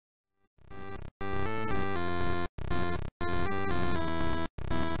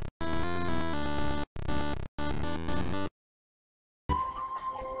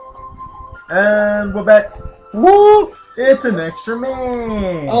And we're back. Woo! It's an extra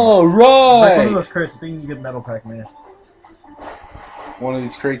man. All Break right. one of those crates. I think you can get metal Pac-Man. One of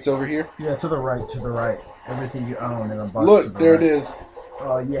these crates over here. Yeah, to the right, to the right. Everything you own in a box. Look, to the there right. it is.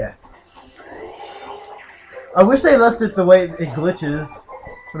 Oh, yeah. I wish they left it the way it glitches.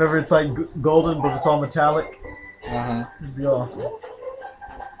 Whenever it's like golden, but it's all metallic. It'd be awesome.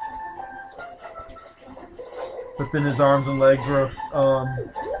 But then his arms and legs were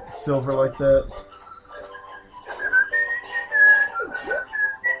silver like that.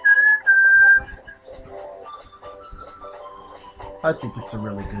 I think it's a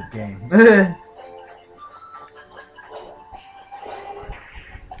really good game.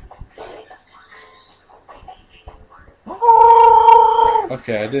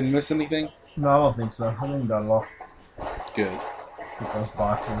 Okay, I didn't miss anything. No, I don't think so. I think you got it all. Good. Except those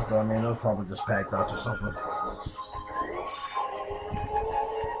boxes, but I mean, those probably just packed out or something.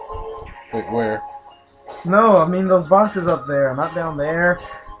 Wait, where? No, I mean those boxes up there, not down there.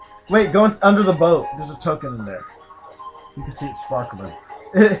 Wait, go under the boat. There's a token in there. You can see it sparkling.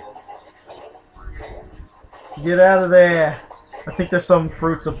 Get out of there. I think there's some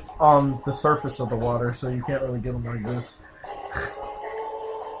fruits up on the surface of the water, so you can't really get them like this.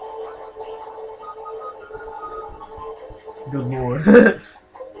 Good lord.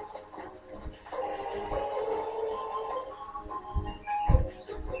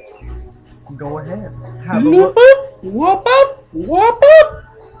 Go ahead. Have a look. Whoop up! Whoop up!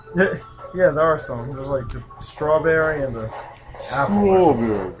 Yeah, there are some. There's like the strawberry and the apple.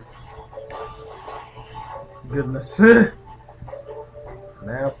 Strawberry. Goodness. An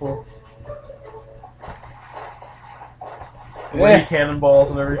apple. Way he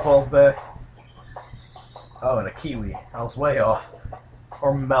cannonballs whenever he falls back. Oh, and a kiwi. I was way off.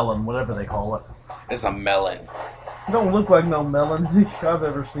 Or melon, whatever they call it. It's a melon. It don't look like no melon I've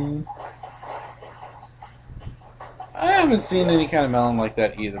ever seen. I haven't seen any kind of melon like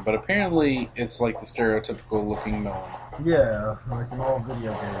that either, but apparently it's like the stereotypical looking melon. Yeah, like in all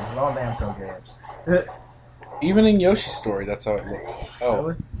video games, all Namco games. Even in Yoshi's Story, that's how it looks. Oh.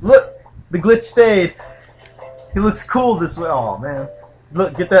 Really? Look! The glitch stayed! He looks cool this way. Oh, man.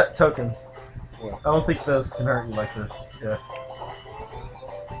 Look, get that token. What? I don't think those can hurt you like this. Yeah.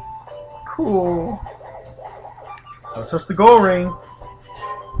 Cool. Don't touch the gold ring.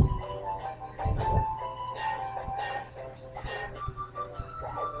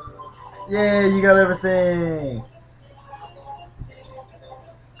 Yeah, you got everything.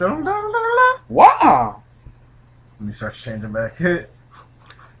 Dun, dun, dun, dun. Wow! Let me start changing back.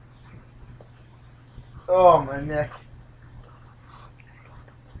 Oh, my neck.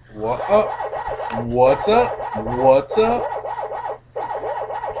 What up? What's up? What's up?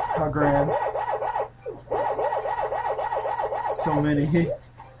 How grand. So many.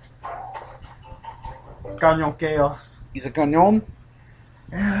 Cañón chaos. He's a cañón?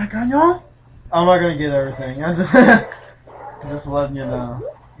 Yeah, cañón? I'm not gonna get everything. I'm just, just letting you know.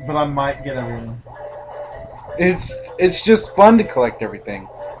 But I might get everything. It's just fun to collect everything.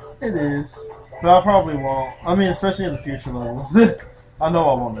 It is. But I probably won't. I mean, especially in the future levels. I know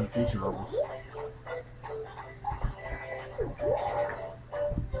I won't in the future levels.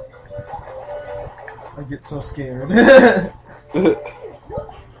 I get so scared. I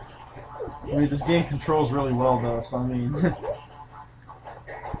mean, this game controls really well, though, so I mean...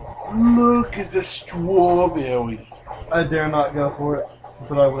 Look at the strawberry. I dare not go for it,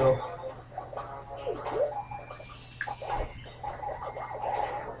 but I will.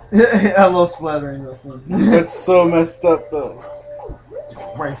 I love splattering this thing. That's so messed up, though.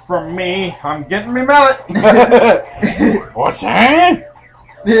 Away from me, I'm getting me mallet. What's that?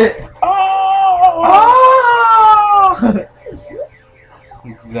 Oh!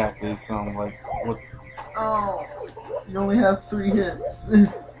 Exactly, sound like what? Oh, you only have 3 hits.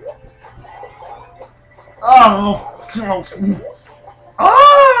 Oh!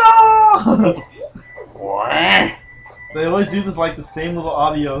 Oh! What? They always do this like the same little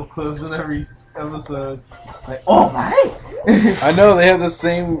audio clips in every episode. Like, oh my! I know they have the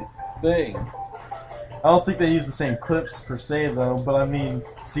same thing. I don't think they use the same clips per se though, but I mean,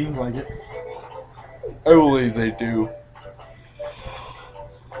 seems like it. I believe they do.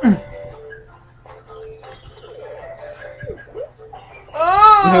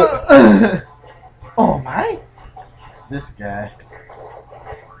 Oh my! This guy.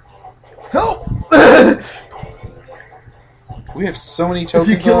 Help! We have so many tokens.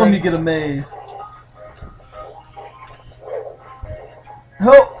 If you kill him, already. you get a maze.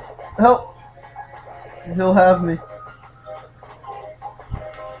 Help! Help! He'll have me.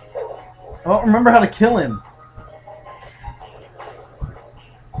 I don't remember how to kill him.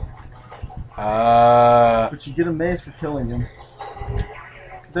 But you get a maze for killing him.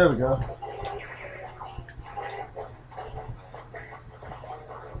 There we go.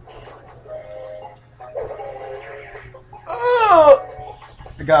 Oh!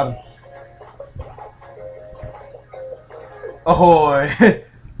 I got him. Ahoy!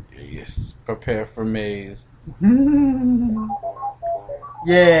 Yes, prepare for maze.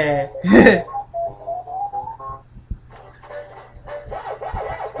 Yeah.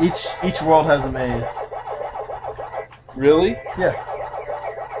 Each world has a maze. Really? Yeah.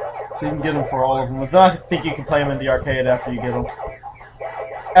 So you can get them for all of them. I don't think you can play them in the arcade after you get them.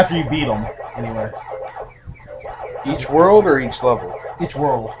 After you beat them, anyways. Each world or each level? Each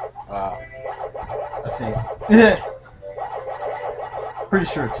world, Ah. I think. Pretty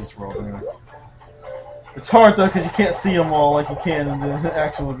sure it's each world, anyway. It's hard though because you can't see them all like you can in the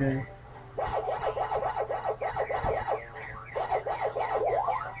actual game.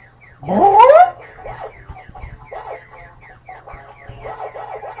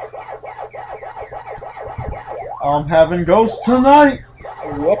 I'm having ghosts tonight.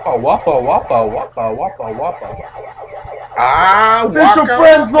 Wappa wappa wappa wappa wappa wappa. Ah, Fish are waka.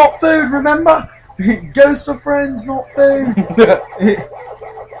 friends, not food. Remember, ghosts are friends, not food.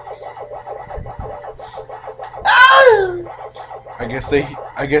 I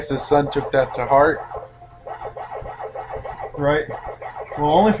guess his son took that to heart. Right.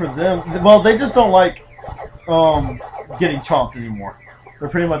 Well, only for them. Well, they just don't like getting chomped anymore. They're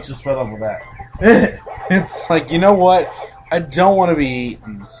pretty much just fed up with that. It's like, you know what? I don't want to be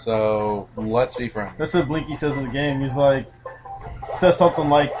eaten, so let's be friends. That's what Blinky says in the game. He's like, says something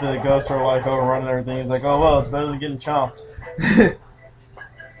like the ghosts are like overrunning everything. He's like, oh well, it's better than getting chomped.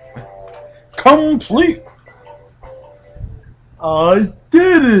 Complete. I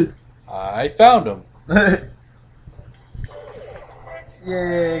did it. I found him.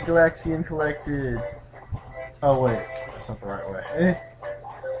 Yay, Galaxian collected. Oh wait, that's not the right way.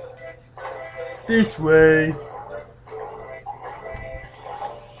 This way.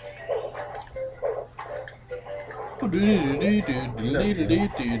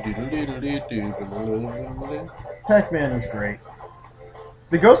 Pac-Man is great.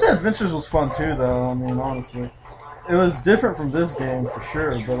 The Ghost Adventures was fun too, though. I mean, honestly, it was different from this game for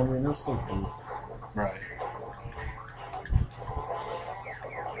sure, but I mean, it was still cool. Right.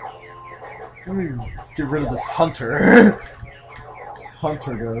 Let me get rid of this hunter. This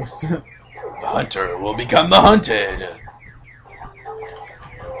hunter ghost. The hunter will become the hunted.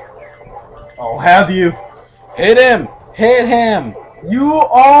 I'll have you. Hit him! Hit him! You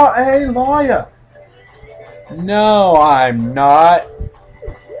are a liar. No, I'm not.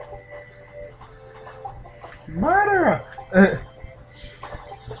 Murderer. Why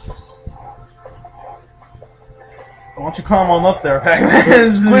don't you climb on up there,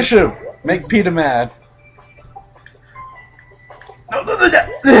 Pac-Man? Squish him! Make PETA mad. No.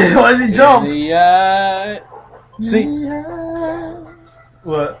 Why does he jump? See?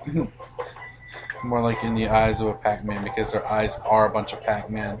 What? More like in the eyes of a Pac-Man, because their eyes are a bunch of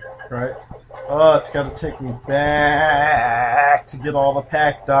Pac-Man. Right. Oh, it's got to take me back to get all the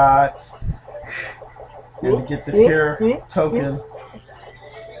Pac dots. And to get this here token.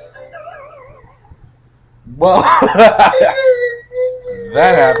 Well, that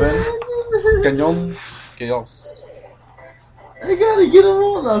happened. Cañón. Chaos. I gotta get them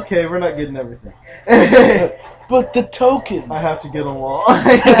all. Okay, we're not getting everything. But the tokens. I have to get them all.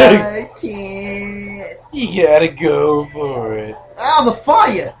 I can't. You gotta go for it. Ow, the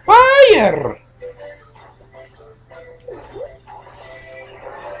fire! Fire!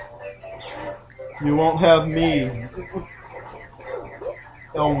 You won't have me,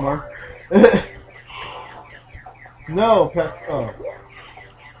 Elmer. No, oh.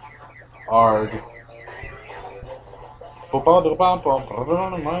 Arg. I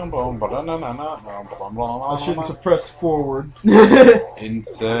shouldn't have pressed forward.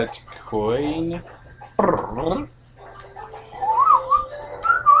 Insert coin.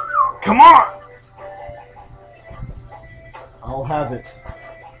 Come on! I'll have it.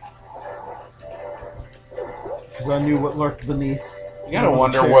 Because I knew what lurked beneath. You gotta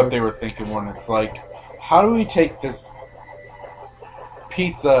wonder what they were thinking when it's like, how do we take this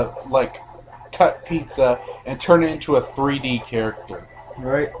pizza, like, cut pizza, and turn it into a 3D character?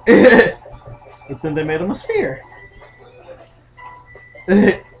 Right? But then they made him a sphere.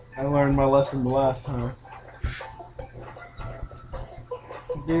 I learned my lesson the last time.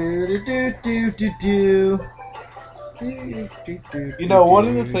 You know, one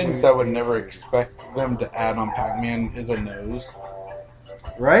of the things I would never expect them to add on Pac-Man is a nose.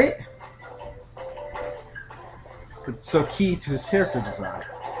 Right? But so key to his character design.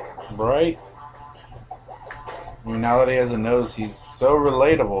 Right? I mean, now that he has a nose, he's so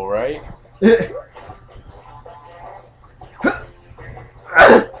relatable, right?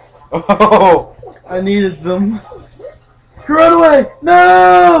 Oh! I needed them. Run away!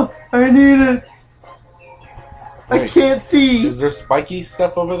 No! I need it. I Wait, can't see. Is there spiky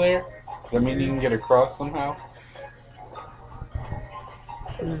stuff over there? Does that mean you can get across somehow?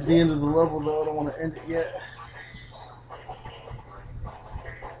 This is the end of the level, though. I don't want to end it yet.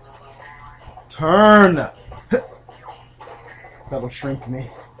 Turn. That'll shrink me.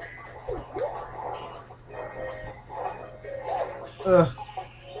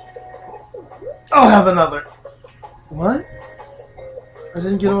 I'll have another. What? I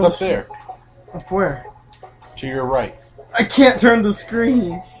didn't get What's all up there? Up where? To your right. I can't turn the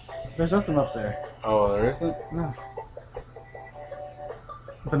screen. There's nothing up there. Oh, there isn't? No.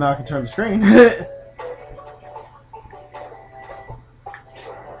 But now I can turn the screen.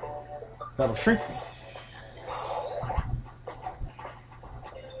 That'll shrink me.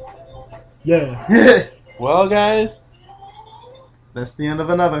 Yeah. Well, guys. That's the end of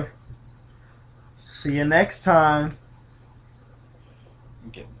another. See you next time. I'm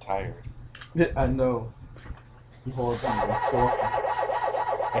getting tired. I know. You horrible.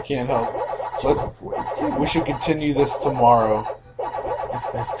 I can't help. We should continue this tomorrow.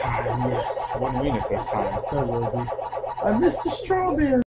 If there's time, yes. What do you mean if there's time? There will be. I missed a strawberry.